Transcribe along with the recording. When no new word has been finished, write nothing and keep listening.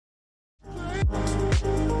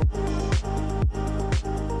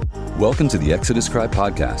Welcome to the Exodus Cry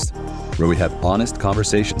podcast, where we have honest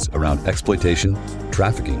conversations around exploitation,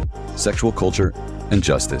 trafficking, sexual culture, and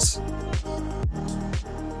justice.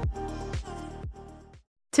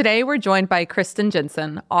 Today, we're joined by Kristen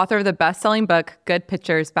Jenson, author of the best-selling book, Good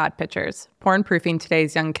Pictures, Bad Pictures, Porn-Proofing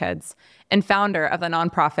Today's Young Kids, and founder of the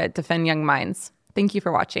nonprofit Defend Young Minds. Thank you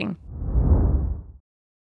for watching.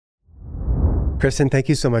 Kristen, thank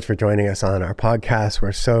you so much for joining us on our podcast.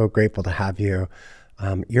 We're so grateful to have you.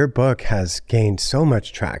 Your book has gained so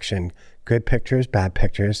much traction, Good Pictures, Bad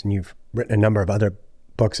Pictures, and you've written a number of other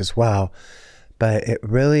books as well. But it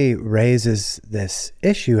really raises this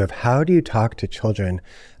issue of how do you talk to children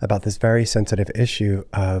about this very sensitive issue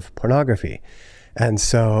of pornography? And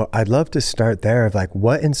so I'd love to start there of like,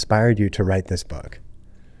 what inspired you to write this book?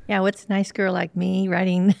 Yeah, what's a nice girl like me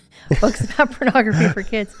writing books about pornography for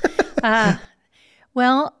kids?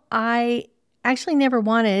 Well, I actually never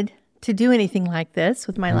wanted to do anything like this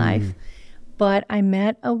with my life. But I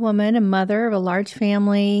met a woman, a mother of a large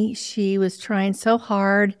family. She was trying so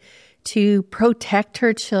hard to protect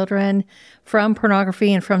her children from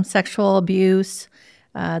pornography and from sexual abuse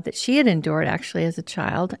that she had endured actually as a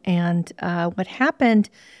child. And what happened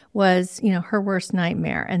was, her worst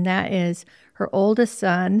nightmare. And that is her oldest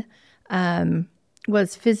son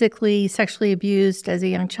was physically, sexually abused as a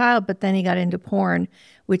young child, but then he got into porn,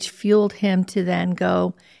 which fueled him to then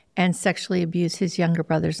go and sexually abuse his younger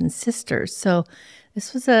brothers and sisters. So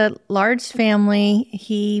this was a large family.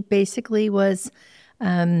 He basically was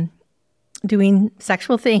doing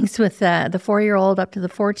sexual things with the 4-year-old up to the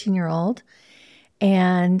 14-year-old.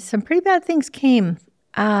 And some pretty bad things came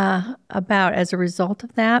about as a result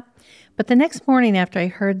of that. But the next morning after I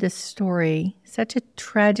heard this story, such a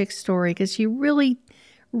tragic story, because she really,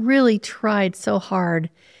 really tried so hard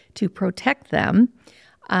to protect them,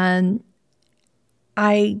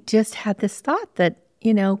 I just had this thought that,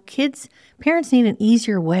 parents need an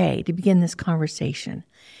easier way to begin this conversation.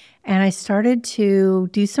 And I started to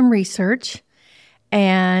do some research,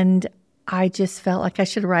 and I just felt like I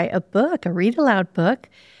should write a book, a read-aloud book,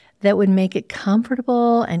 that would make it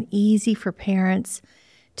comfortable and easy for parents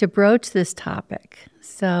to broach this topic.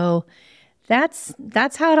 So that's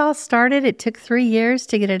how it all started. It took 3 years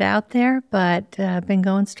to get it out there, but I've been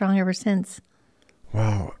going strong ever since.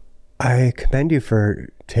 Wow. I commend you for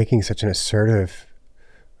taking such an assertive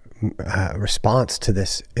response to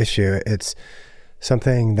this issue. It's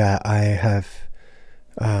something that I have,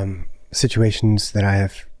 situations that I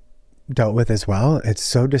have dealt with as well. It's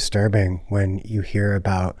so disturbing when you hear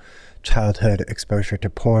about childhood exposure to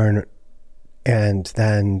porn and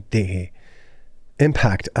then the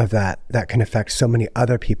impact of that can affect so many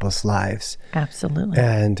other people's lives. Absolutely.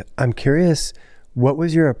 And I'm curious, what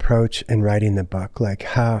was your approach in writing the book? Like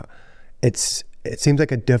how it seems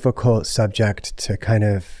like a difficult subject to kind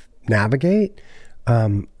of navigate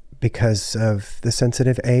because of the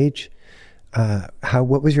sensitive age.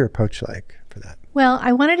 What was your approach like for that? Well,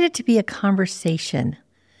 I wanted it to be a conversation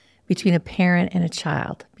between a parent and a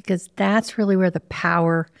child, because that's really where the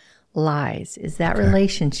power lies, is that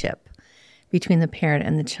relationship between the parent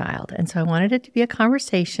and the child. And so I wanted it to be a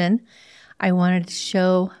conversation. I wanted to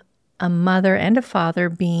show a mother and a father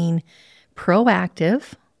being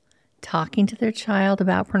proactive, talking to their child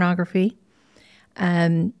about pornography.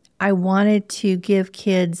 I wanted to give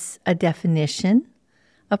kids a definition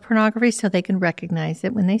of pornography so they can recognize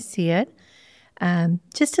it when they see it.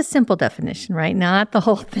 Just a simple definition, right? Not the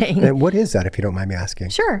whole thing. And what is that, if you don't mind me asking?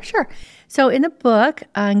 Sure. So in the book,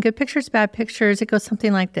 in Good Pictures, Bad Pictures, it goes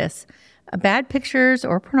something like this. Bad pictures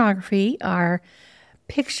or pornography are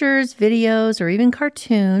pictures, videos, or even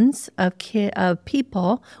cartoons of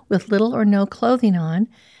people with little or no clothing on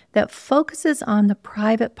that focuses on the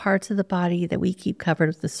private parts of the body that we keep covered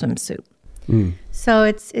with a swimsuit. So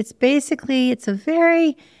it's basically, it's a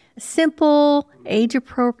very simple,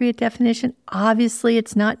 age-appropriate definition. Obviously,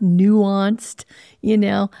 it's not nuanced.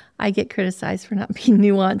 I get criticized for not being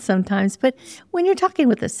nuanced sometimes. But when you're talking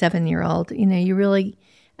with a 7-year-old, you really,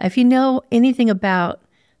 if you know anything about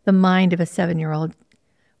the mind of a 7-year-old,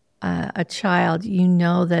 a child, you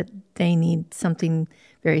know that they need something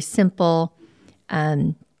very simple,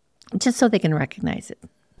 just so they can recognize it.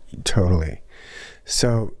 Totally.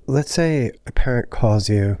 So let's say a parent calls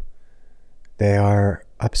you. They are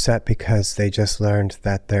upset because they just learned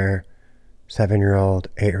that their 7-year-old,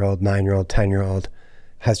 8-year-old, 9-year-old, 10-year-old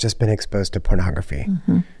has just been exposed to pornography.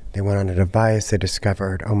 They went on a device, they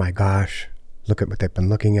discovered, oh my gosh, look at what they've been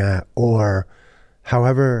looking at, or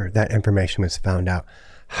however that information was found out.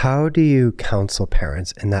 How do you counsel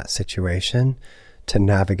parents in that situation to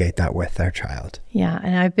navigate that with their child? Yeah,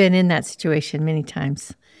 and I've been in that situation many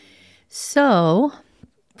times. So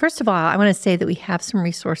First of all, I want to say that we have some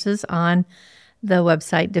resources on the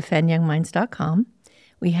website, defendyoungminds.com.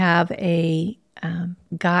 We have a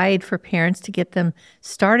guide for parents to get them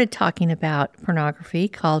started talking about pornography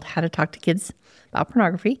called How to Talk to Kids About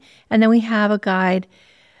Pornography. And then we have a guide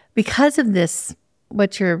because of this,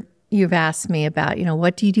 you've asked me about,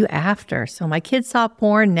 what do you do after? So my kids saw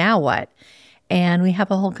porn, now what? And we have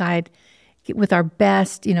a whole guide with our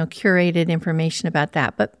best, curated information about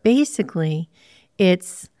that. But basically,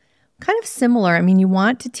 it's kind of similar. I mean, you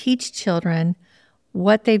want to teach children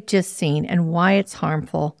what they've just seen and why it's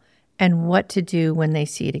harmful and what to do when they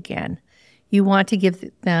see it again. You want to give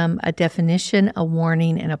them a definition, a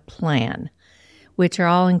warning, and a plan, which are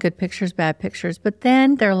all in Good Pictures, Bad Pictures. But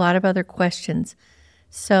then there are a lot of other questions.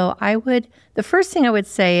 So the first thing I would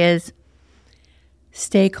say is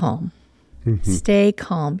stay calm. Mm-hmm. Stay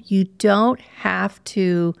calm. You don't have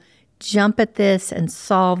to jump at this and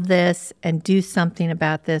solve this and do something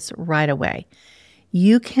about this right away.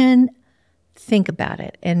 You can think about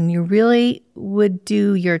it, and you really would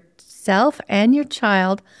do yourself and your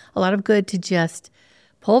child a lot of good to just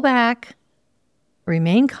pull back,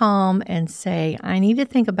 remain calm, and say, I need to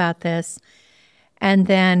think about this, and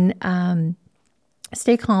then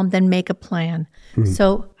stay calm, then make a plan. Mm-hmm.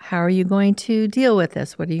 So how are you going to deal with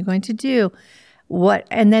this? What are you going to do? What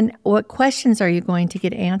questions are you going to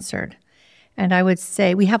get answered? And I would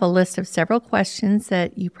say we have a list of several questions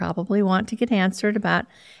that you probably want to get answered about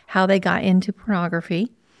how they got into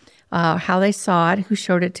pornography, how they saw it, who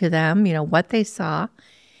showed it to them, what they saw.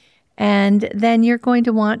 And then you're going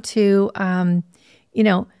to want to,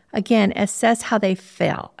 again, assess how they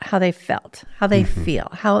felt, how they mm-hmm. feel,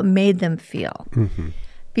 how it made them feel. Mm-hmm.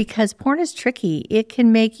 Because porn is tricky. It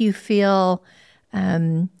can make you feel,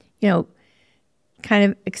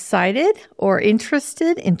 kind of excited or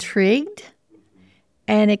interested, intrigued.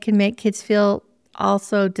 And it can make kids feel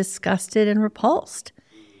also disgusted and repulsed.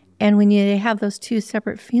 And when they have those two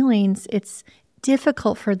separate feelings, it's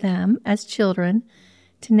difficult for them as children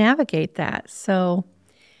to navigate that. So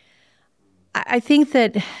I think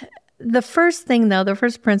that the first thing, though, the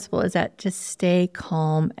first principle is that just stay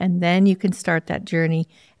calm, and then you can start that journey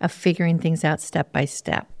of figuring things out step by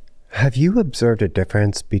step. Have you observed a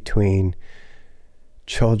difference between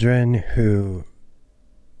children who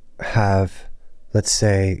have, let's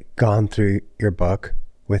say, gone through your book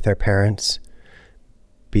with their parents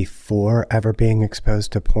before ever being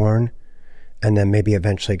exposed to porn, and then maybe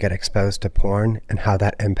eventually get exposed to porn, and how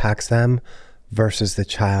that impacts them, versus the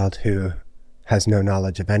child who has no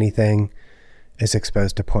knowledge of anything, is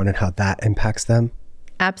exposed to porn, and how that impacts them?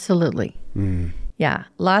 Absolutely. Yeah,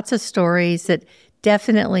 lots of stories that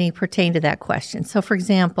definitely pertain to that question. So, for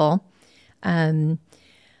example,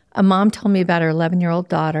 a mom told me about her 11-year-old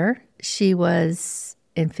daughter. She was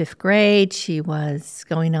in 5th grade. She was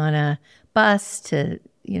going on a bus to,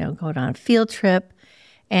 going on a field trip.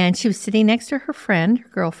 And she was sitting next to her friend, her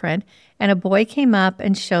girlfriend, and a boy came up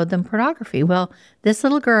and showed them pornography. Well, this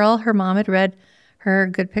little girl, her mom had read her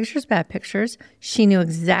Good Pictures, Bad Pictures. She knew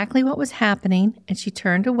exactly what was happening, and she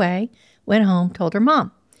turned away, went home, told her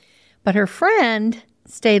mom. But her friend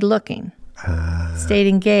stayed looking, stayed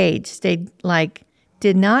engaged,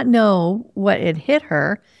 did not know what had hit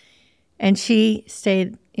her, and she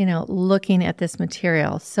stayed, looking at this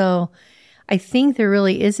material. So I think there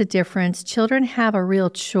really is a difference. Children have a real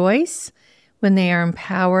choice when they are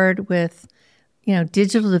empowered with,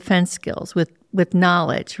 digital defense skills, with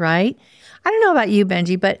knowledge, right? I don't know about you,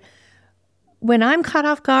 Benji, but when I'm caught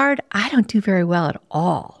off guard, I don't do very well at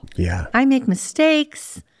all. Yeah. I make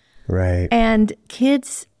mistakes. Right. And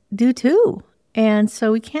kids do too. And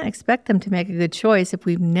so we can't expect them to make a good choice if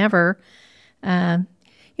we've never, on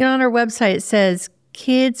our website it says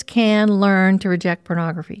kids can learn to reject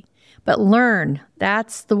pornography. But learn,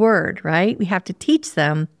 that's the word, right? We have to teach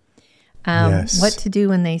them what to do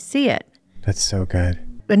when they see it. That's so good.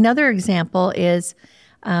 Another example is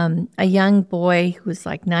a young boy who was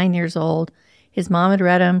like 9 years old. His mom had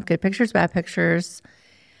read him Good Pictures, Bad Pictures.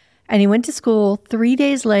 And he went to school 3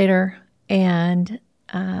 days later, and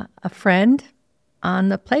a friend on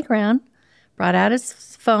the playground brought out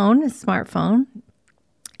his phone, his smartphone,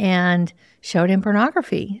 and showed him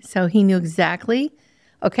pornography. So he knew exactly,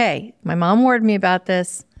 okay, my mom warned me about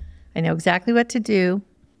this. I know exactly what to do.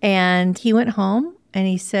 And he went home and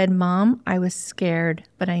he said, Mom, I was scared,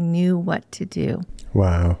 but I knew what to do.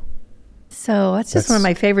 Wow. So that's just one of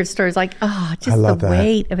my favorite stories. Just the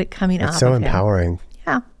weight of it coming off of him. It's so empowering.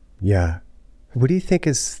 Yeah. Yeah. What do you think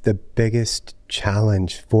is the biggest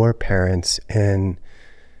challenge for parents in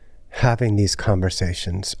having these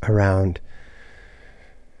conversations around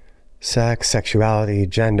sex, sexuality,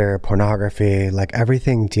 gender, pornography, like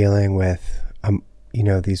everything dealing with,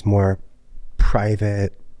 these more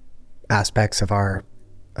private aspects of our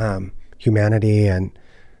humanity and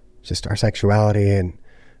just our sexuality. And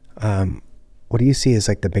what do you see as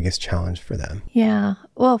like the biggest challenge for them? Yeah.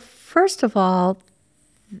 Well, first of all,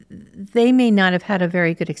 they may not have had a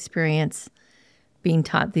very good experience being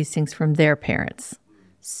taught these things from their parents.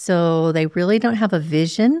 So they really don't have a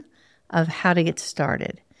vision of how to get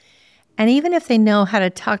started. And even if they know how to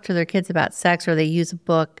talk to their kids about sex or they use a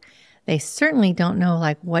book, they certainly don't know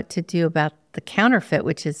like what to do about the counterfeit,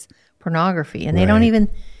 which is pornography. And they don't even,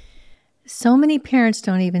 so many parents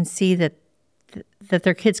don't even see that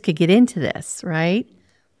their kids could get into this, right?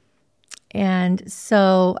 And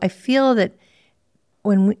so I feel that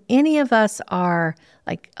when any of us are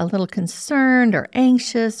like a little concerned or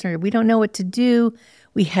anxious or we don't know what to do,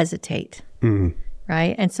 we hesitate,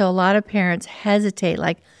 right? And so a lot of parents hesitate,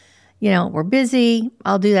 like, we're busy.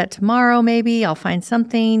 I'll do that tomorrow, maybe. I'll find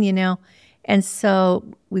something, And so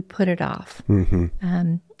we put it off.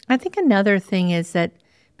 I think another thing is that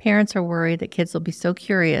parents are worried that kids will be so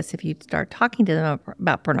curious if you start talking to them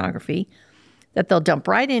about pornography that they'll jump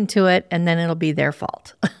right into it and then it'll be their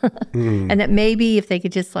fault. And that maybe if they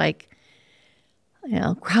could just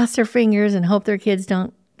cross their fingers and hope their kids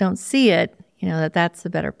don't see it, that's the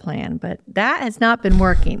better plan. But that has not been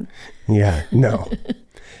working. Yeah, no.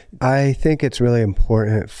 I think it's really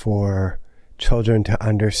important for children to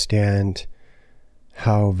understand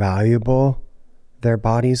how valuable their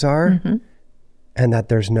bodies are and that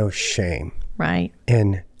there's no shame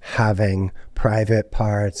in having private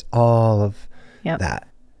parts, all of that.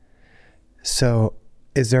 So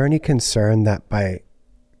is there any concern that by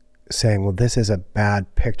saying, well, this is a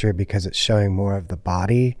bad picture because it's showing more of the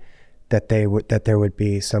body, that there would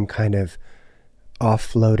be some kind of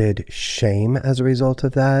offloaded shame as a result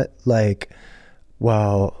of that? Like,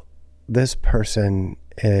 well, this person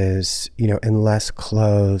is, in less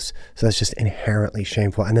clothes, so that's just inherently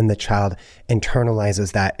shameful. And then the child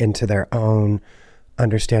internalizes that into their own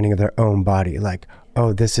understanding of their own body. Like,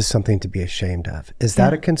 oh, this is something to be ashamed of. Is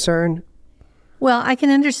that a concern? Well, I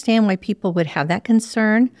can understand why people would have that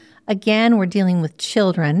concern. Again, we're dealing with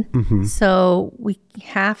children, so we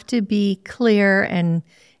have to be clear and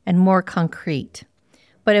more concrete.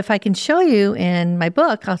 But if I can show you in my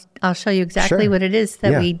book, I'll show you exactly what it is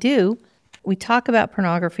that we do. We talk about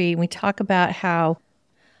pornography. We talk about how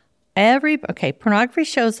pornography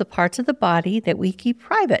shows the parts of the body that we keep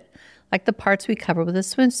private, like the parts we cover with a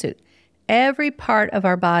swimsuit. Every part of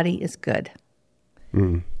our body is good,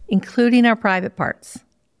 including our private parts.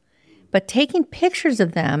 But taking pictures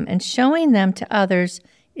of them and showing them to others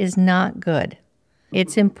is not good.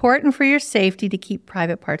 It's important for your safety to keep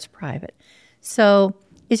private parts private. So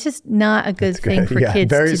it's just not a good thing for kids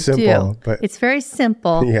very to simple, do. But it's very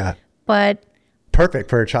simple. But perfect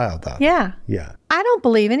for a child, though. Yeah. I don't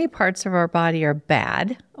believe any parts of our body are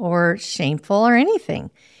bad or shameful or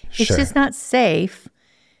anything. It's just not safe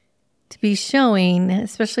to be showing,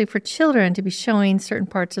 especially for children, to be showing certain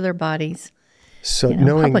parts of their bodies. So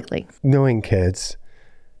publicly. knowing kids,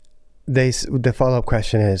 the follow-up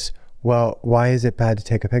question is, well, why is it bad to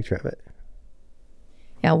take a picture of it?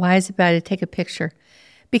 Yeah, why is it bad to take a picture?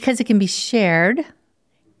 Because it can be shared,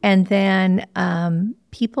 and then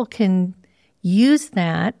people can use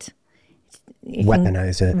that.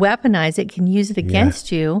 Weaponize it, can use it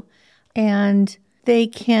against you, and they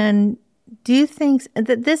can do things. And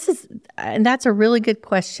that's a really good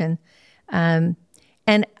question. And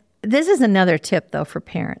this is another tip, though, for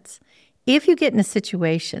parents. If you get in a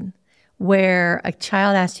situation where a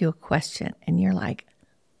child asks you a question and you're like,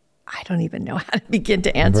 I don't even know how to begin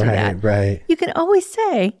to answer that. Right. You can always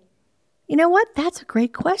say, you know what? That's a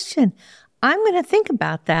great question. I'm going to think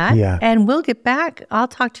about that and we'll get back. I'll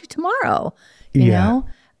talk to you tomorrow, you know?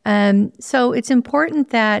 So it's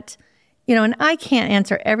important that, and I can't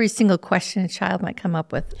answer every single question a child might come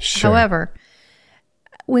up with. However,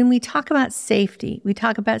 when we talk about safety, we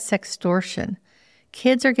talk about sextortion.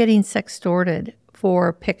 Kids are getting sextorted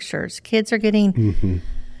for pictures. Kids are getting,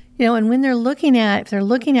 and when if they're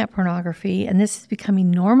looking at pornography and this is becoming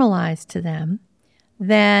normalized to them,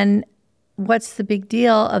 then what's the big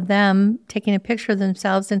deal of them taking a picture of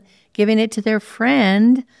themselves and giving it to their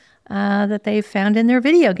friend that they found in their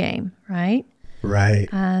video game, right? Right.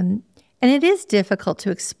 And it is difficult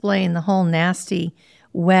to explain the whole nasty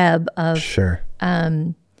web of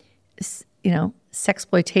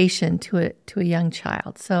sexploitation to a young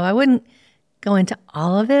child. So I wouldn't go into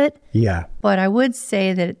all of it. Yeah. But I would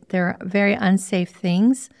say that there are very unsafe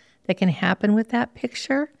things that can happen with that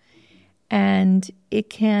picture, and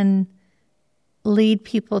it can lead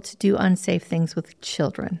people to do unsafe things with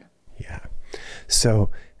children. Yeah. So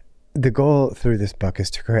the goal through this book is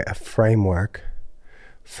to create a framework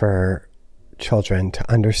for children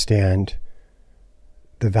to understand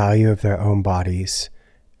the value of their own bodies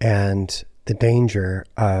and the danger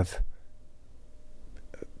of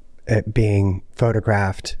it being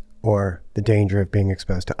photographed or the danger of being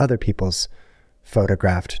exposed to other people's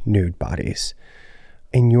photographed nude bodies.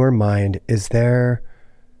 In your mind, is there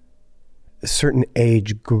certain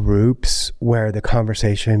age groups where the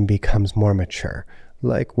conversation becomes more mature?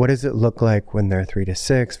 Like, what does it look like when they're 3 to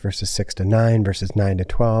 6 versus 6 to 9 versus 9 to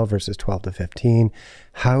 12 versus 12 to 15?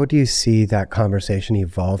 How do you see that conversation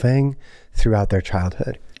evolving throughout their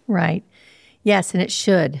childhood? Right. Yes, and it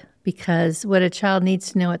should, because what a child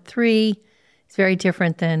needs to know at 3 is very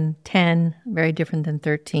different than 10, very different than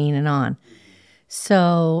 13 and on.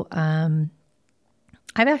 So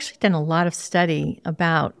I've actually done a lot of study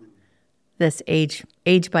about this age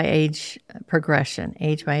by age progression,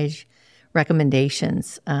 age by age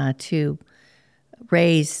recommendations to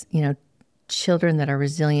raise, children that are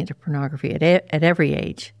resilient to pornography at every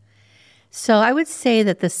age. So I would say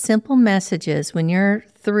that the simple messages when you're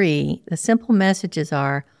 3, the simple messages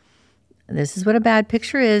are, this is what a bad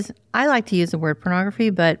picture is. I like to use the word pornography,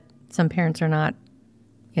 but some parents are not,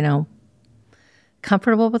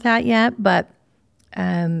 comfortable with that yet. But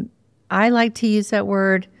I like to use that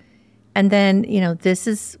word. And then,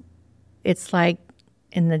 it's like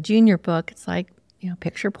in the junior book, it's like,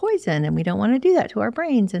 picture poison, and we don't want to do that to our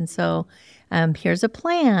brains. And so here's a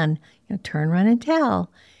plan, turn, run, and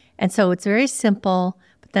tell. And so it's very simple.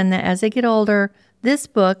 But then as they get older, this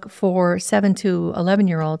book for 7 to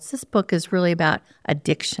 11-year-olds, this book is really about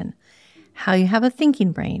addiction, how you have a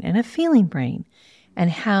thinking brain and a feeling brain,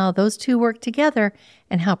 and how those two work together,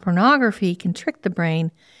 and how pornography can trick the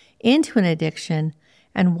brain into an addiction,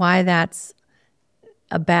 and why that's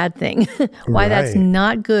a bad thing, why that's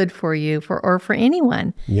not good for you or for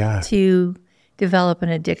anyone to develop an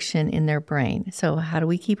addiction in their brain. So how do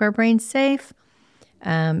we keep our brains safe?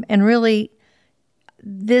 And really,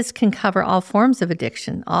 this can cover all forms of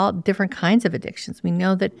addiction, all different kinds of addictions. We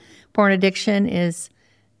know that porn addiction is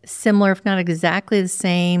similar, if not exactly the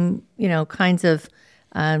same, kinds of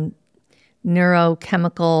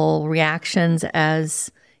neurochemical reactions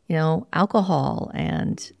as, alcohol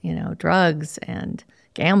and, drugs and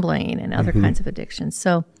gambling and other kinds of addictions.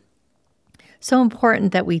 So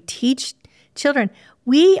important that we teach children.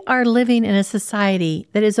 We are living in a society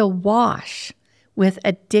that is awash with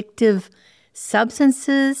addictive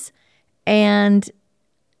substances and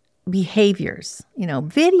behaviors.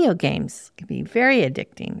 Video games can be very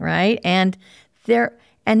addicting, right? And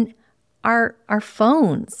our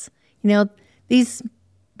phones, these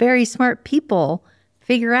very smart people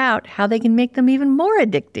figure out how they can make them even more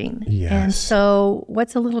addicting. Yes. And so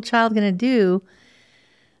what's a little child going to do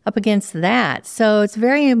up against that? So it's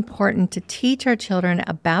very important to teach our children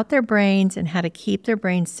about their brains and how to keep their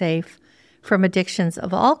brains safe from addictions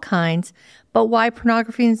of all kinds. But why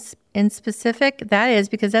pornography in specific? That is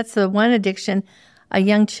because that's the one addiction a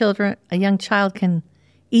young child can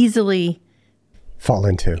easily fall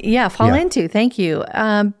into. Fall into. Thank you.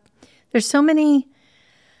 There's so many.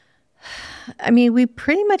 We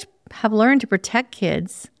pretty much have learned to protect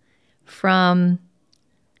kids from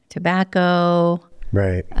tobacco.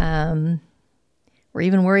 Right. We're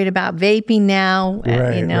even worried about vaping now.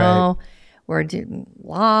 Right. We're doing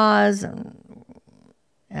laws and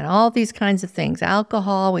all these kinds of things.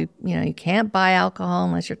 Alcohol, you can't buy alcohol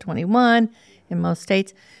unless you're 21 in most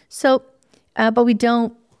states. So, but we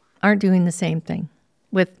aren't doing the same thing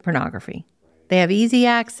with pornography. They have easy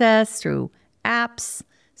access through apps,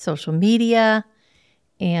 social media,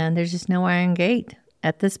 and there's just no iron gate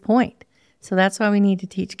at this point. So that's why we need to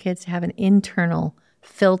teach kids to have an internal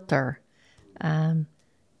filter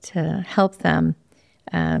to help them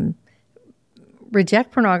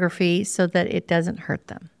reject pornography so that it doesn't hurt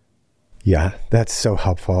them. Yeah, that's so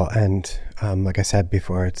helpful. And like I said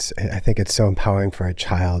before, I think it's so empowering for a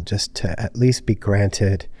child just to at least be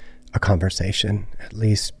granted a conversation, at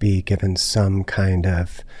least be given some kind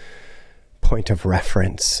of point of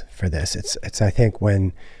reference for this. It's I think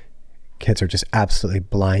when kids are just absolutely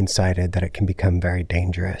blindsided that it can become very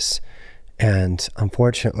dangerous. And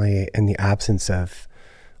unfortunately, in the absence of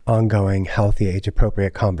ongoing, healthy,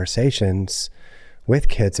 age-appropriate conversations with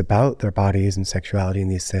kids about their bodies and sexuality and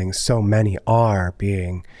these things, so many are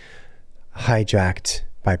being hijacked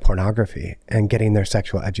by pornography and getting their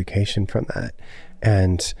sexual education from that.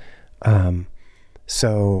 And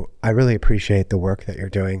so I really appreciate the work that you're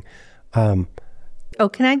doing. Can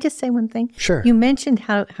I just say one thing? Sure. You mentioned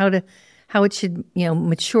how how it should,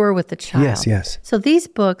 mature with the child. Yes, yes. So these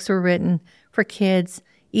books were written for kids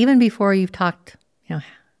even before you've talked,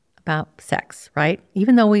 about sex, right?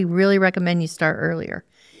 Even though we really recommend you start earlier.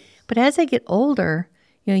 But as they get older,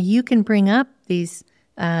 you can bring up these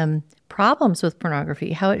problems with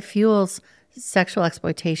pornography, how it fuels sexual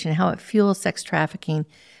exploitation, how it fuels sex trafficking,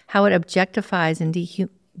 how it objectifies and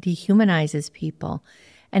dehumanizes people,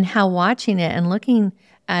 and how watching it and looking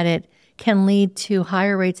at it can lead to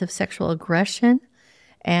higher rates of sexual aggression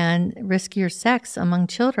and riskier sex among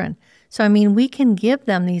children. So, we can give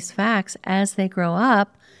them these facts as they grow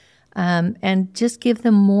up and just give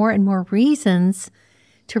them more and more reasons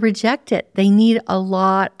to reject it. They need a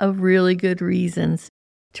lot of really good reasons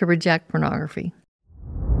to reject pornography.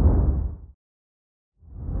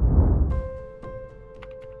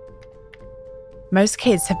 Most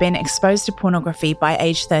kids have been exposed to pornography by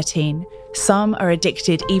age 13. Some are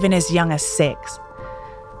addicted even as young as 6.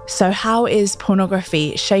 So how is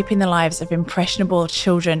pornography shaping the lives of impressionable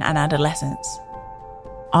children and adolescents?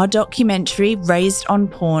 Our documentary, Raised on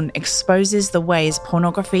Porn, exposes the ways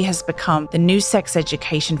pornography has become the new sex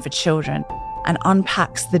education for children and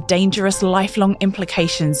unpacks the dangerous lifelong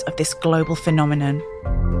implications of this global phenomenon.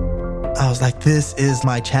 I was like, this is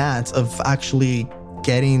my chance of actually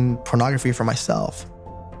getting pornography for myself.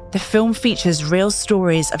 The film features real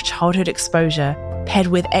stories of childhood exposure paired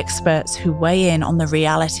with experts who weigh in on the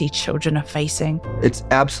reality children are facing. It's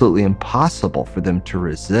absolutely impossible for them to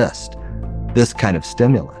resist this kind of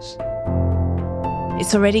stimulus.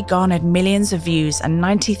 It's already garnered millions of views, and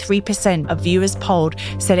 93% of viewers polled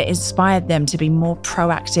said it inspired them to be more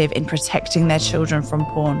proactive in protecting their children from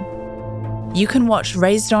porn. You can watch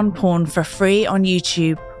Raised on Porn for free on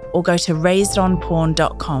YouTube or go to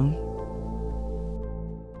raisedonporn.com.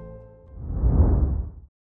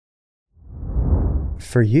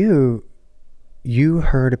 For you, you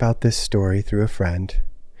heard about this story through a friend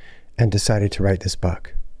and decided to write this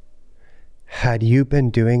book. Had you been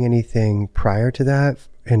doing anything prior to that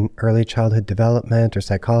in early childhood development or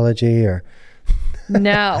psychology or?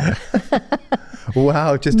 No.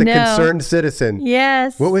 Wow, just a concerned citizen.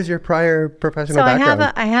 Yes. What was your prior professional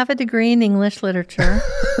background? I have a degree in English literature.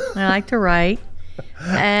 I like to write.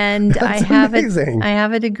 And I have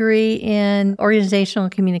a degree in organizational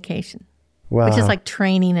communication. Wow. Which is like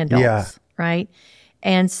training adults, right?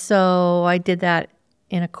 And so I did that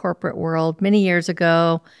in a corporate world many years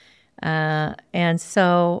ago. And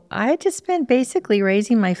so I had just been basically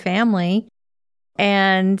raising my family,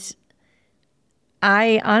 and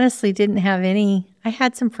I honestly didn't have I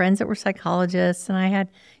had some friends that were psychologists, and I had,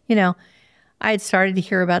 I had started to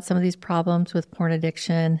hear about some of these problems with porn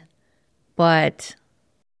addiction, but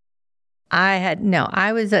I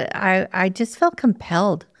just felt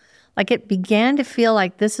compelled. Like it began to feel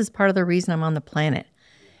like this is part of the reason I'm on the planet.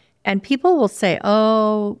 And people will say,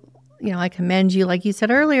 oh, I commend you, like you said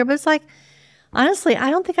earlier, but it's like, honestly, I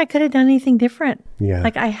don't think I could have done anything different. Yeah.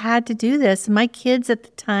 Like I had to do this. My kids at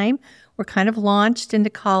the time were kind of launched into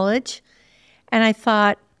college. And I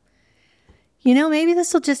thought, maybe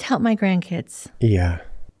this will just help my grandkids. Yeah.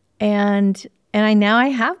 And I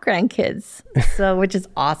have grandkids, so which is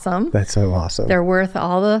awesome. That's so awesome. They're worth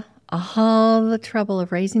all the trouble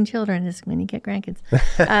of raising children is when you get grandkids.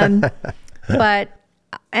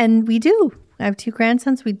 And we do. I have 2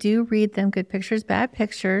 grandsons. We do read them Good Pictures, Bad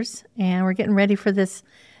Pictures, and we're getting ready for this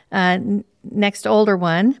next older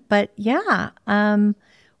one. But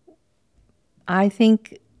I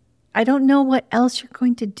think, I don't know what else you're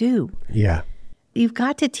going to do. Yeah. You've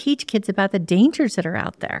got to teach kids about the dangers that are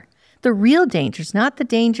out there. The real dangers, not the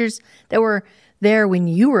dangers that were there when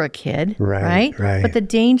you were a kid, right? But the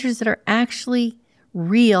dangers that are actually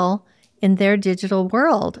real in their digital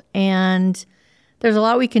world. And there's a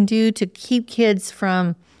lot we can do to keep kids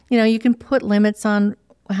from, you can put limits on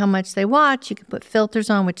how much they watch. You can put filters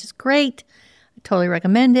on, which is great. I totally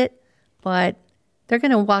recommend it. But they're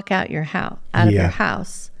going to walk out of your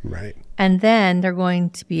house. Right. And then they're going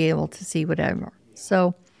to be able to see whatever.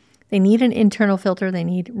 So they need an internal filter. They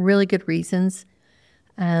need really good reasons.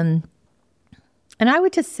 And I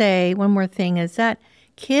would just say one more thing is that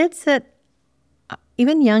kids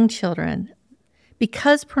even young children,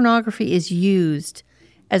 because pornography is used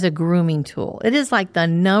as a grooming tool, it is like the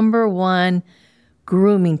number one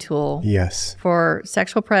grooming tool for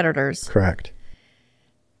sexual predators. Correct.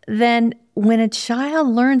 Then when a child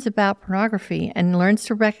learns about pornography and learns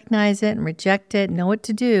to recognize it and reject it, know what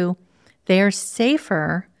to do, they are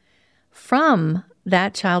safer from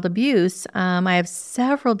that child abuse. I have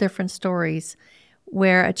several different stories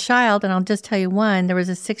where a child, and I'll just tell you one, there was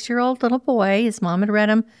a 6-year-old little boy. His mom had read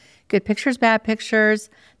him Good Pictures, Bad Pictures.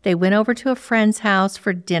 They went over to a friend's house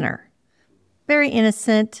for dinner. very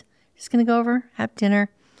innocent, just going to go over, have dinner.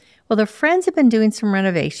 Well, their friends had been doing some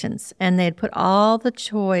renovations, and they had put all the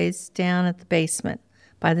toys down at the basement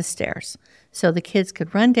by the stairs. So the kids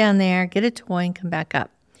could run down there, get a toy, and come back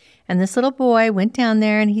up. And this little boy went down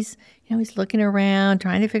there, and he's looking around,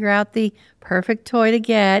 trying to figure out the perfect toy to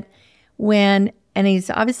get. And he's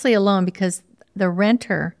obviously alone because the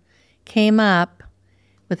renter came up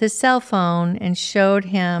with his cell phone and showed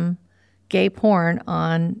him gay porn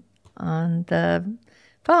on the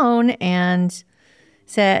phone and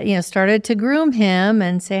said, started to groom him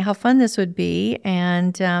and say how fun this would be.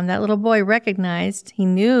 And that little boy recognized, he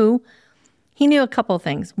knew a couple of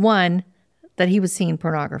things. One, that he was seeing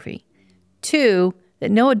pornography. Two,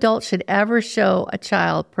 that no adult should ever show a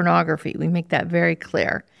child pornography. We make that very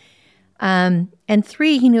clear. And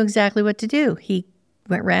three, he knew exactly what to do. He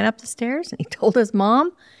ran up the stairs and he told his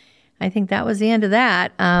mom. I think that was the end of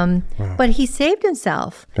that. Wow. But he saved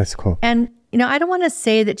himself. That's cool. And, I don't want to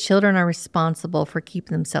say that children are responsible for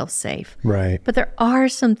keeping themselves safe. Right. But there are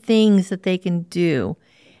some things that they can do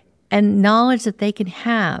and knowledge that they can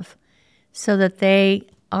have so that they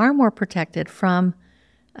are more protected from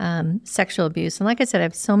sexual abuse. And like I said, I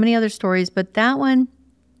have so many other stories, but that one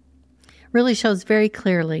really shows very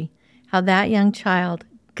clearly how that young child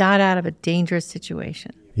got out of a dangerous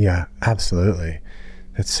situation. Yeah, absolutely.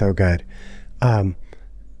 That's so good.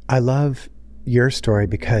 I love your story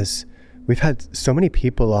because we've had so many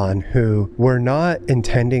people on who were not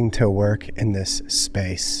intending to work in this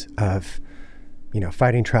space of,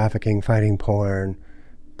 fighting trafficking, fighting porn,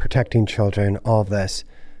 protecting children, all of this.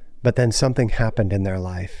 But then something happened in their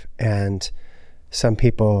life, and some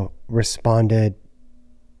people responded,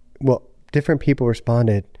 different people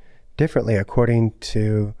responded differently according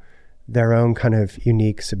to their own kind of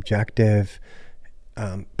unique, subjective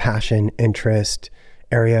passion, interest,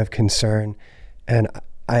 area of concern. And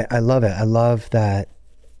I love it. I love that,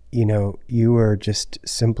 you were just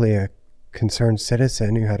simply a concerned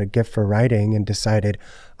citizen who had a gift for writing and decided,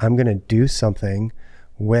 I'm going to do something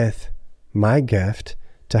with my gift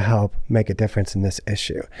to help make a difference in this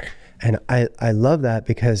issue. And I love that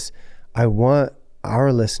because I want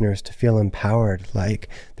our listeners to feel empowered. Like,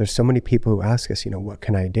 there's so many people who ask us, what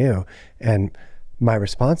can I do? And my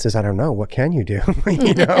response is, I don't know. What can you do?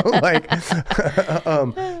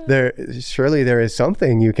 Surely there is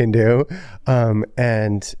something you can do.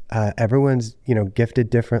 And everyone's,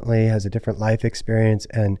 gifted differently, has a different life experience,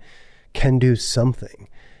 and can do something.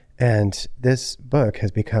 And this book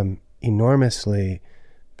has become enormously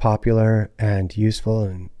popular and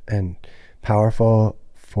useful and powerful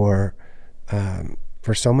for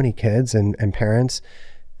so many kids and parents.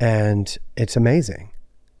 And it's amazing.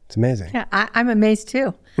 It's amazing. Yeah, I'm amazed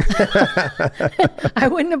too. I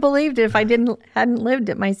wouldn't have believed it if I hadn't lived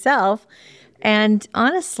it myself. And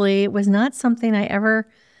honestly, it was not something I ever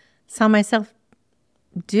saw myself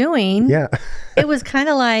doing. Yeah. It was kind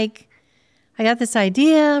of like, I got this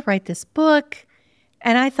idea, write this book,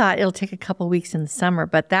 and I thought it'll take a couple weeks in the summer,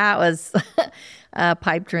 but that was a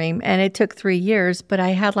pipe dream. And it took 3 years, but I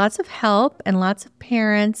had lots of help and lots of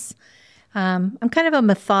parents. I'm kind of a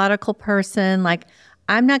methodical person. Like,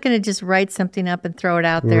 I'm not going to just write something up and throw it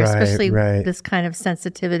out there, especially this kind of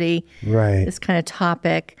sensitivity, this kind of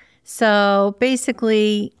topic. So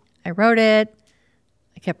basically, I wrote it.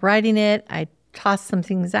 I kept writing it. I tossed some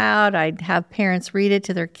things out. I'd have parents read it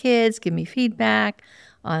to their kids, give me feedback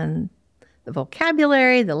on the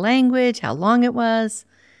vocabulary, the language, how long it was.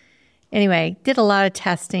 Anyway, did a lot of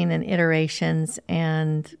testing and iterations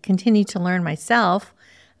and continued to learn myself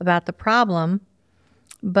about the problem.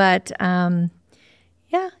 But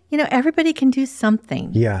everybody can do something.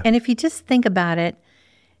 Yeah. And if you just think about it,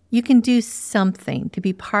 you can do something to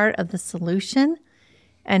be part of the solution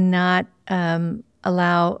and not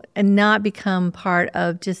not become part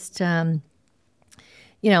of just, somebody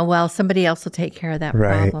else will take care of that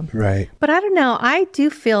problem. Right. But I don't know. I do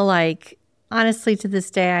feel like, honestly, to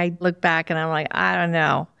this day, I look back and I'm like, I don't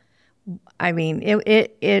know. I mean,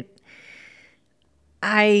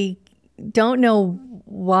 I don't know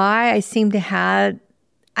why I seem to have,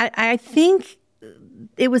 I think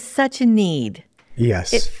it was such a need.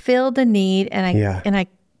 Yes. It filled a need, and I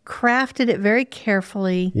crafted it very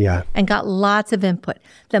carefully and got lots of input.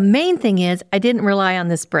 The main thing is I didn't rely on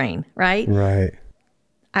this brain, right? Right.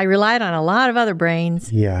 I relied on a lot of other brains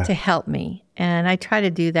to help me. And I try to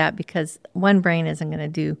do that because one brain isn't going to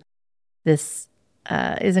do this,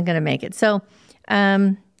 isn't going to make it. So,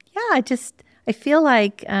 I feel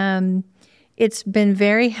like it's been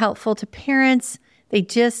very helpful to parents.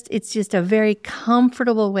 It's just a very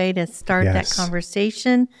comfortable way to start that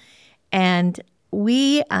conversation. And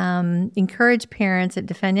we encourage parents at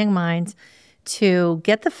Defend Young Minds to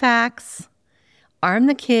get the facts, arm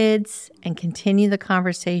the kids, and continue the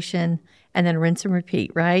conversation, and then rinse and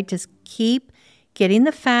repeat, right? Just keep getting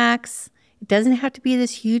the facts. It doesn't have to be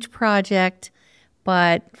this huge project,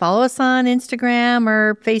 but follow us on Instagram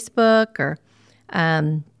or Facebook, or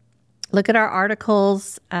look at our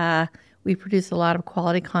articles. We produce a lot of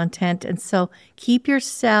quality content. And so keep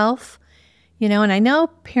yourself, and I know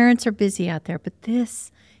parents are busy out there, but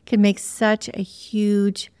this can make such a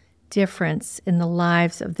huge difference in the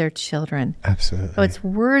lives of their children. Absolutely. So it's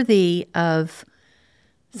worthy of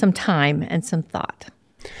some time and some thought.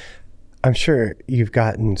 I'm sure you've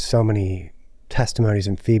gotten so many testimonies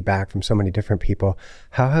and feedback from so many different people.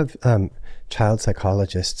 How have child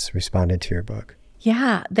psychologists responded to your book?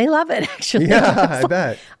 Yeah, they love it, actually. Yeah, I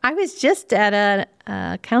bet. I was just at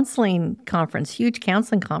a counseling conference, huge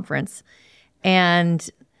counseling conference, and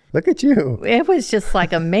look at you. It was just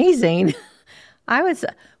like amazing.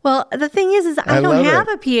 The thing is I don't have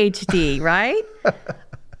a PhD, right?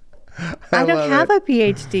 I don't have a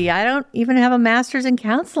PhD. I don't even have a master's in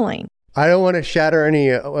counseling. I don't want to shatter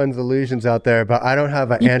anyone's illusions out there, but I don't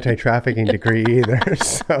have an anti-trafficking degree either.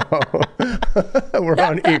 So we're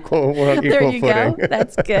on equal footing. There you go.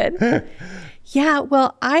 That's good. Yeah,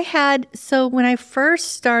 well, so when I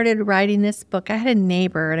first started writing this book, I had a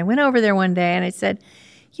neighbor, and I went over there one day and I said,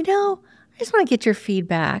 I just want to get your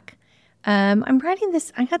feedback. I'm writing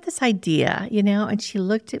this, I got this idea, and she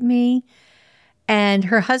looked at me, and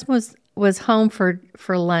her husband was home for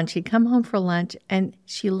lunch. He'd come home for lunch, and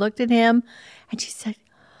she looked at him and she said,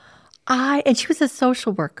 and she was a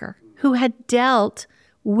social worker who had dealt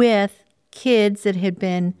with kids that had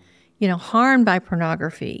been, harmed by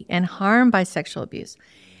pornography and harmed by sexual abuse.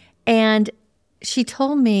 And she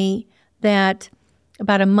told me that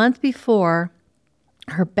about a month before,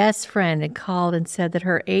 her best friend had called and said that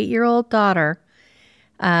her 8-year-old daughter,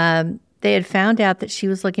 they had found out that she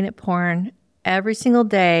was looking at porn every single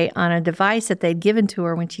day on a device that they'd given to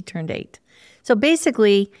her when she turned 8. So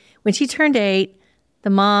basically, when she turned 8, the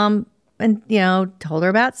mom told her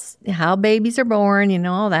about how babies are born,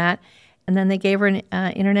 all that. And then they gave her an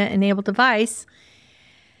internet-enabled device.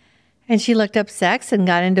 And she looked up sex and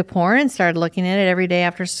got into porn and started looking at it every day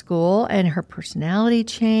after school. And her personality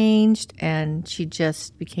changed, and she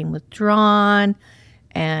just became withdrawn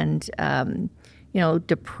and,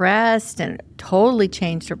 depressed, and totally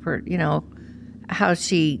changed her, how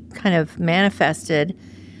she kind of manifested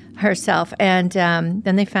herself. And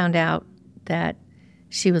then they found out that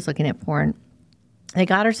she was looking at porn. They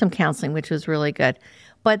got her some counseling, which was really good.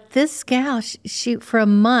 But this gal, she for a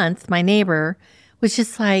month, my neighbor, was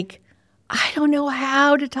just like, I don't know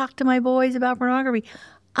how to talk to my boys about pornography.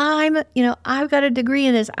 I've got a degree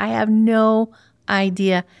in this. I have no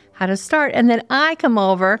idea how to start. And then I come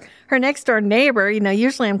over, her next door neighbor,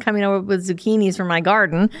 usually I'm coming over with zucchinis from my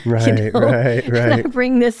garden. Right, right. And I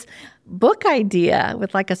bring this book idea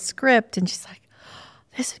with like a script, and she's like,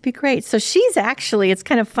 this would be great. So she's actually, it's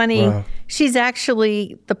kind of funny, wow. She's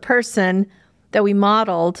actually the person that we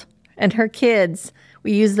modeled, and her kids,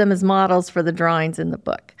 we use them as models for the drawings in the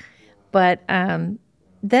book. But then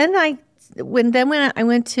I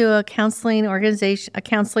went to a counseling organization, a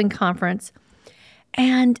counseling conference,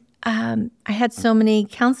 and I had so many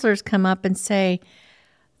counselors come up and say,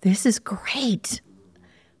 this is great,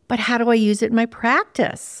 but how do I use it in my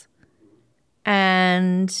practice?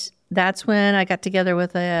 And that's when I got together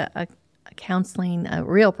with a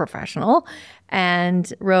real professional,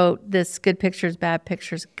 and wrote this Good Pictures, Bad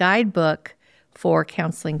Pictures guidebook for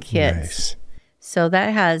counseling kids. Nice. So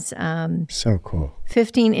that has so cool.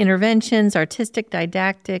 15 interventions, artistic,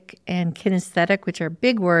 didactic, and kinesthetic, which are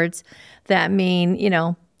big words that mean,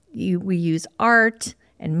 we use art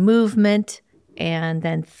and movement and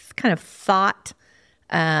then kind of thought,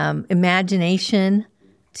 imagination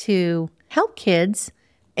to help kids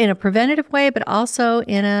in a preventative way, but also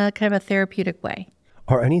in a kind of a therapeutic way.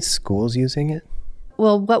 Are any schools using it?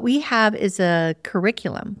 Well, what we have is a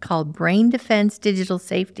curriculum called Brain Defense Digital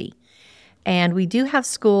Safety. And we do have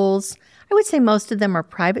schools. I would say most of them are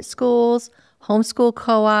private schools, homeschool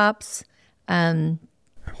co-ops.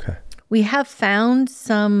 Okay. We have found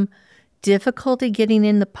some difficulty getting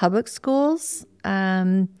in the public schools.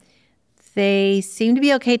 They seem to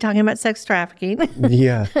be okay talking about sex trafficking.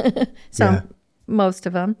 Yeah. Most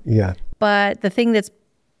of them. Yeah. But the thing that's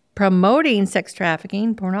promoting sex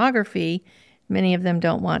trafficking, pornography, many of them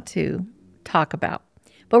don't want to talk about.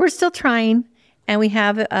 But we're still trying. And we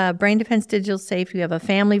have Brain Defense Digital Safety. We have a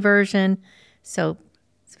family version. So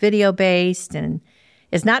it's video-based, and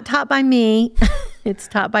it's not taught by me. It's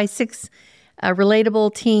taught by 6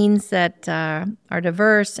 relatable teens that are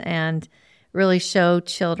diverse and really show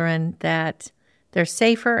children that they're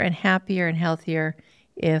safer and happier and healthier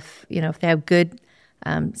if they have good,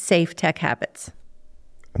 safe tech habits.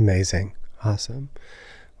 Amazing. Awesome.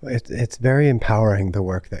 It's very empowering, the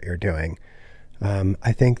work that you're doing.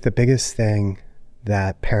 I think the biggest thing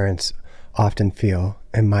that parents often feel,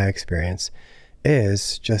 in my experience,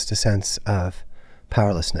 is just a sense of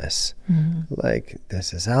powerlessness. Like,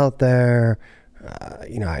 this is out there.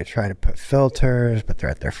 I try to put filters, but they're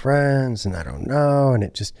at their friends and I don't know. And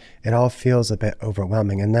it all feels a bit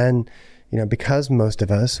overwhelming. And then, because most of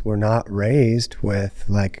us were not raised with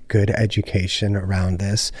like good education around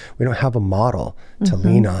this, we don't have a model to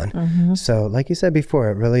lean on. So like you said before,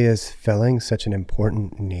 it really is filling such an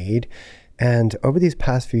important need. And over these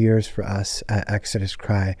past few years for us at Exodus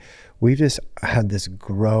Cry, we've just had this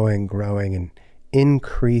growing and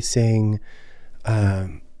increasing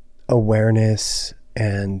awareness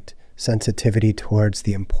and sensitivity towards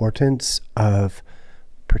the importance of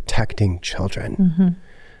protecting children.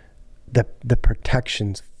 The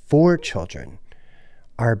protections for children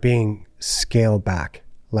are being scaled back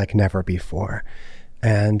like never before.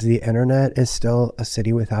 And the internet is still a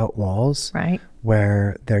city without walls, right?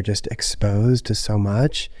 Where they're just exposed to so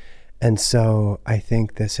much. And so I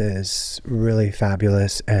think this is really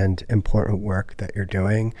fabulous and important work that you're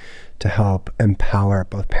doing to help empower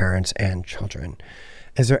both parents and children.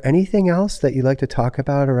 Is there anything else that you'd like to talk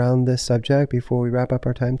about around this subject before we wrap up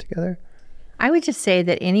our time together? I would just say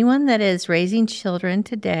that anyone that is raising children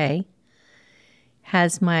today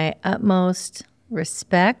has my utmost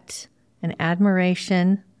respect and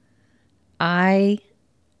admiration. I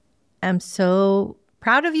am so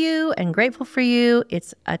proud of you and grateful for you.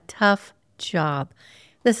 It's a tough job.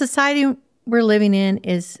 The society we're living in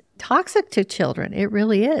is toxic to children. It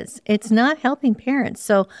really is. It's not helping parents.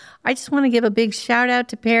 So I just want to give a big shout out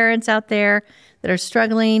to parents out there that are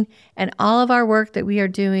struggling, and all of our work that we are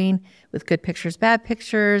doing with Good Pictures, Bad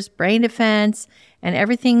Pictures, Brain Defense, and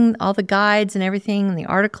everything, all the guides and everything, and the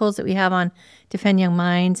articles that we have on Defend Young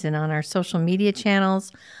Minds and on our social media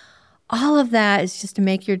channels. All of that is just to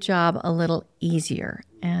make your job a little easier.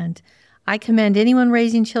 And I commend anyone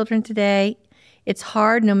raising children today. It's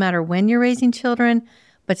hard no matter when you're raising children,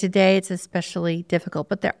 but today it's especially difficult.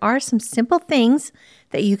 But there are some simple things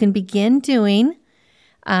that you can begin doing,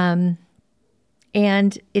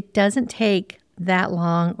 and it doesn't take that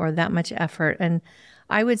long or that much effort. And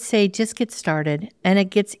I would say just get started, and it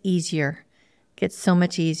gets easier. It gets so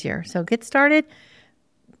much easier. So get started.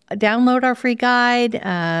 Download our free guide,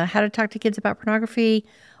 How to Talk to Kids About Pornography,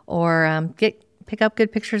 or pick up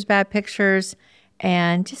Good Pictures, Bad Pictures,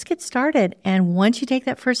 and just get started. And once you take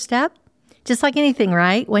that first step, just like anything,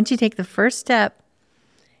 right? Once you take the first step,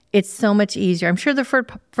 it's so much easier. I'm sure the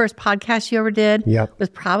first podcast you ever did was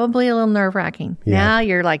probably a little nerve-wracking. Yeah. Now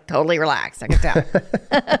you're like totally relaxed, I can tell.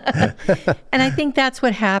 And I think that's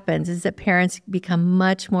what happens, is that parents become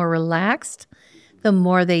much more relaxed the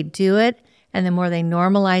more they do it, and the more they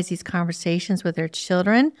normalize these conversations with their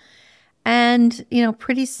children. And,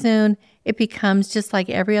 pretty soon it becomes just like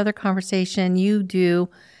every other conversation you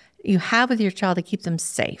have with your child to keep them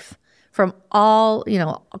safe from all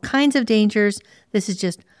kinds of dangers. This is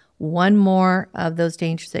just one more of those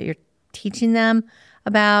dangers that you're teaching them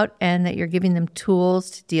about and that you're giving them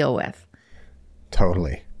tools to deal with.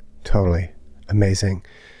 Totally. Amazing.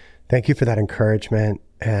 Thank you for that encouragement.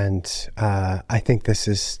 And I think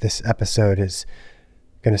this episode is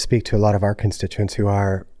going to speak to a lot of our constituents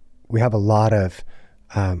we have a lot of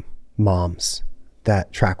moms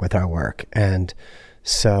that track with our work. And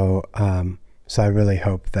so I really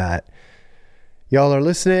hope that y'all are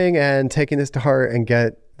listening and taking this to heart and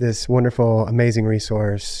get this wonderful, amazing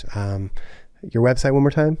resource. Your website one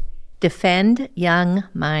more time?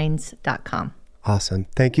 DefendYoungMinds.com. Awesome.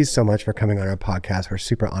 Thank you so much for coming on our podcast. We're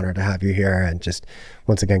super honored to have you here, and just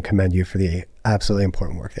once again commend you for the absolutely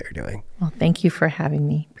important work that you're doing. Well, thank you for having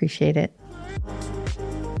me. Appreciate it.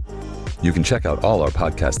 You can check out all our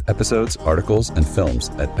podcast episodes, articles, and films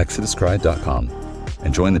at exoduscry.com,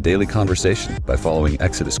 and join the daily conversation by following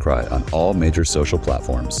Exodus Cry on all major social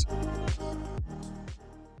platforms.